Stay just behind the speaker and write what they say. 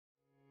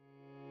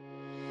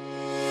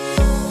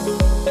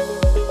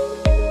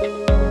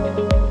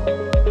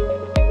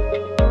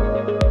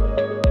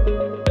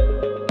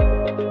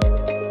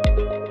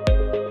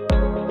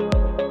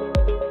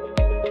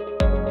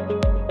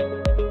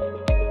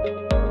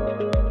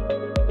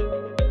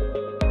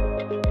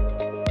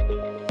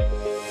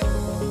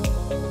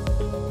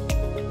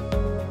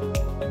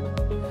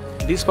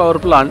This power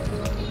plant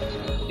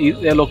is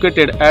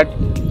located at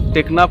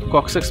Technaf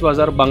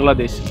Bazar,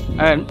 Bangladesh,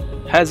 and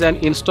has an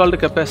installed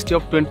capacity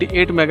of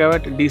 28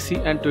 MW DC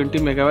and 20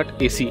 MW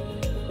AC.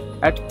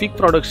 At peak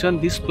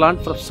production, this plant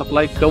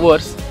supply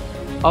covers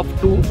up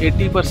to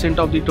 80%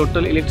 of the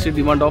total electricity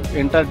demand of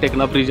entire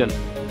Technaf region.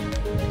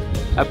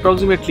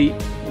 Approximately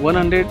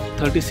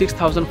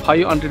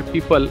 136,500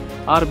 people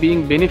are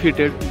being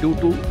benefited due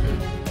to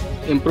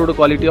improved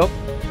quality of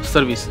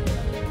service.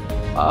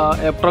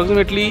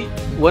 Approximately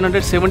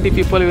 170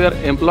 people were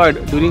employed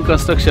during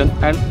construction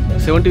and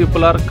 70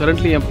 people are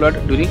currently employed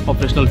during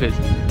operational phase.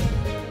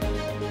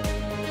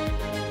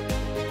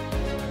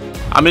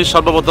 আমি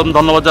সর্বপ্রথম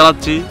ধন্যবাদ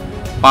জানাচ্ছি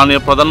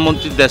মাননীয়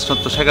প্রধানমন্ত্রী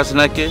দেশরত্ন শেখ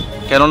হাসিনাকে,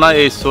 কেননা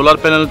এই solar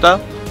প্যানেলটা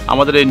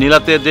আমাদের এই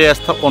নীলাতে যে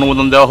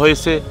অনুমোদন দেওয়া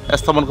হয়েছে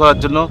স্থাপন করার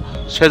জন্য,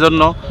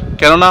 সেজন্য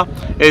কেননা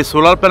এই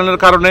সোলার প্যানেলের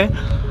কারণে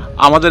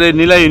আমাদের এই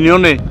নীলা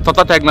ইউনিয়নে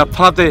তথা টেকনাফ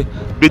থানাতে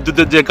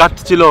বিদ্যুতের যে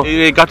ঘাটতি ছিল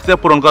এই ঘাটতিটা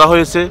পূরণ করা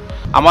হয়েছে।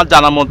 আমার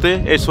জানা মতে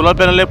এই সোলার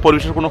প্যানেলে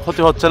পরিবেশের কোনো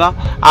ক্ষতি হচ্ছে না।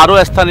 আরও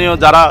স্থানীয়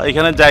যারা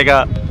এখানে জায়গা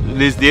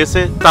লিজ দিয়েছে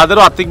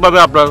তাদেরও আর্থিকভাবে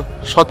আপনার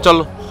সচ্ছল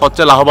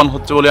হচ্ছে, লাভবান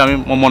হচ্ছে বলে আমি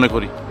মনে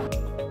করি।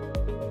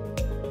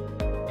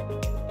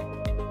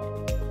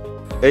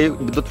 এই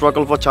বিদ্যুৎ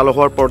প্রকল্প চালু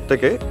হওয়ার পর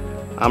থেকে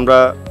আমরা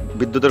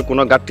বিদ্যুতের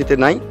কোনো ঘাটতিতে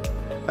নাই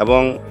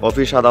এবং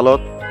অফিস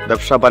আদালত,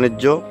 ব্যবসা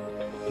বাণিজ্য,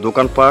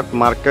 দোকানপাট,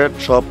 মার্কেট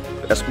সব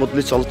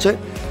স্মুথলি চলছে।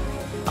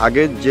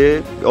 আগে যে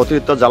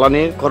অতিরিক্ত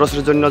জ্বালানি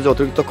খরচের জন্য যে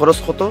অতিরিক্ত খরচ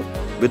হতো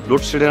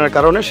লোডশেডিংয়ের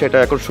কারণে, সেটা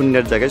এখন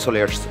শূন্যের জায়গায় চলে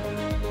আসছে।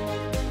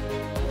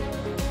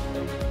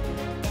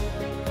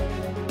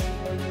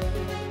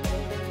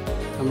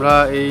 আমরা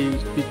এই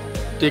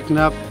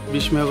টেকনাফ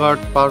 20 মেগাওয়াট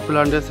পাওয়ার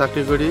প্ল্যান্টে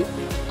চাকরি করি,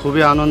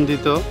 খুবই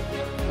আনন্দিত।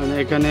 মানে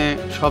এখানে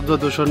শব্দ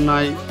দূষণ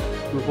নাই,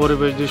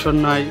 পরিবেশ দূষণ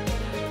নাই,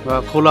 বা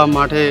খোলা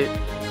মাঠে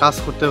কাজ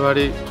করতে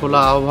পারি, খোলা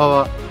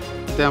আবহাওয়া,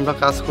 এতে আমরা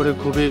কাজ করে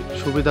খুবই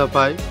সুবিধা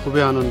পাই,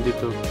 খুবই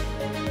আনন্দিত।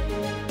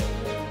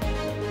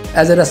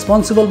 As a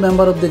responsible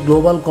member of the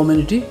global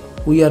community,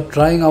 we are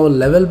trying our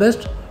level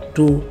best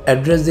to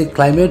address the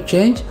climate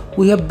change.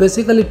 We have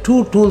basically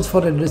two tools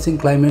for addressing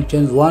climate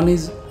change. One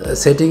is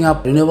setting up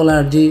renewable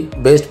energy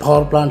based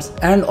power plants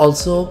and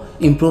also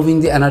improving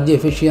the energy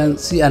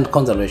efficiency and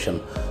conservation.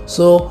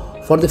 So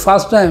for the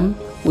first time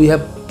we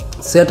have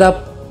set up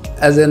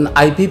as an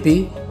IPP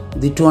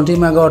the 20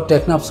 megawatt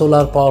Technaf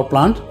solar power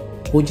plant,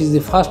 which is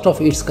the first of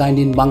its kind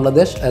in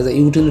Bangladesh as a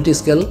utility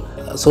scale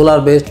solar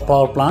based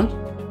power plant.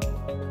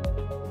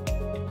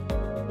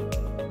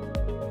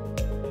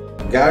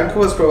 GuarantCo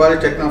has provided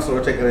Technaf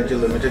Solartech Energy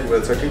Limited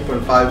with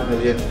 13.5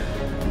 million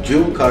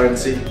Joules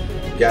currency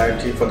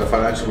guarantee for the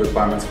financial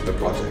requirements of the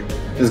project.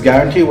 This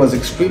guarantee was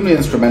extremely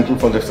instrumental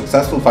for the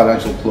successful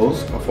financial close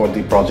for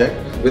the project.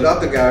 Without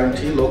the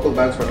guarantee, local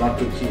banks were not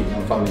too keen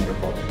on funding the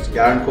projects.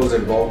 GuarantCo's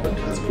involvement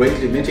has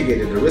greatly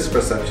mitigated the risk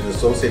perception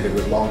associated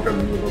with long-term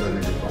renewable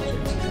energy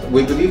projects.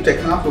 We believe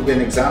Technaf will be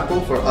an example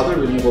for other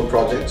renewable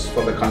projects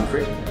for the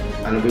country,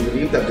 and we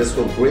believe that this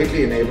will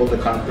greatly enable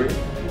the country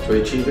to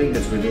achieving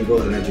its renewable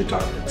energy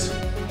targets.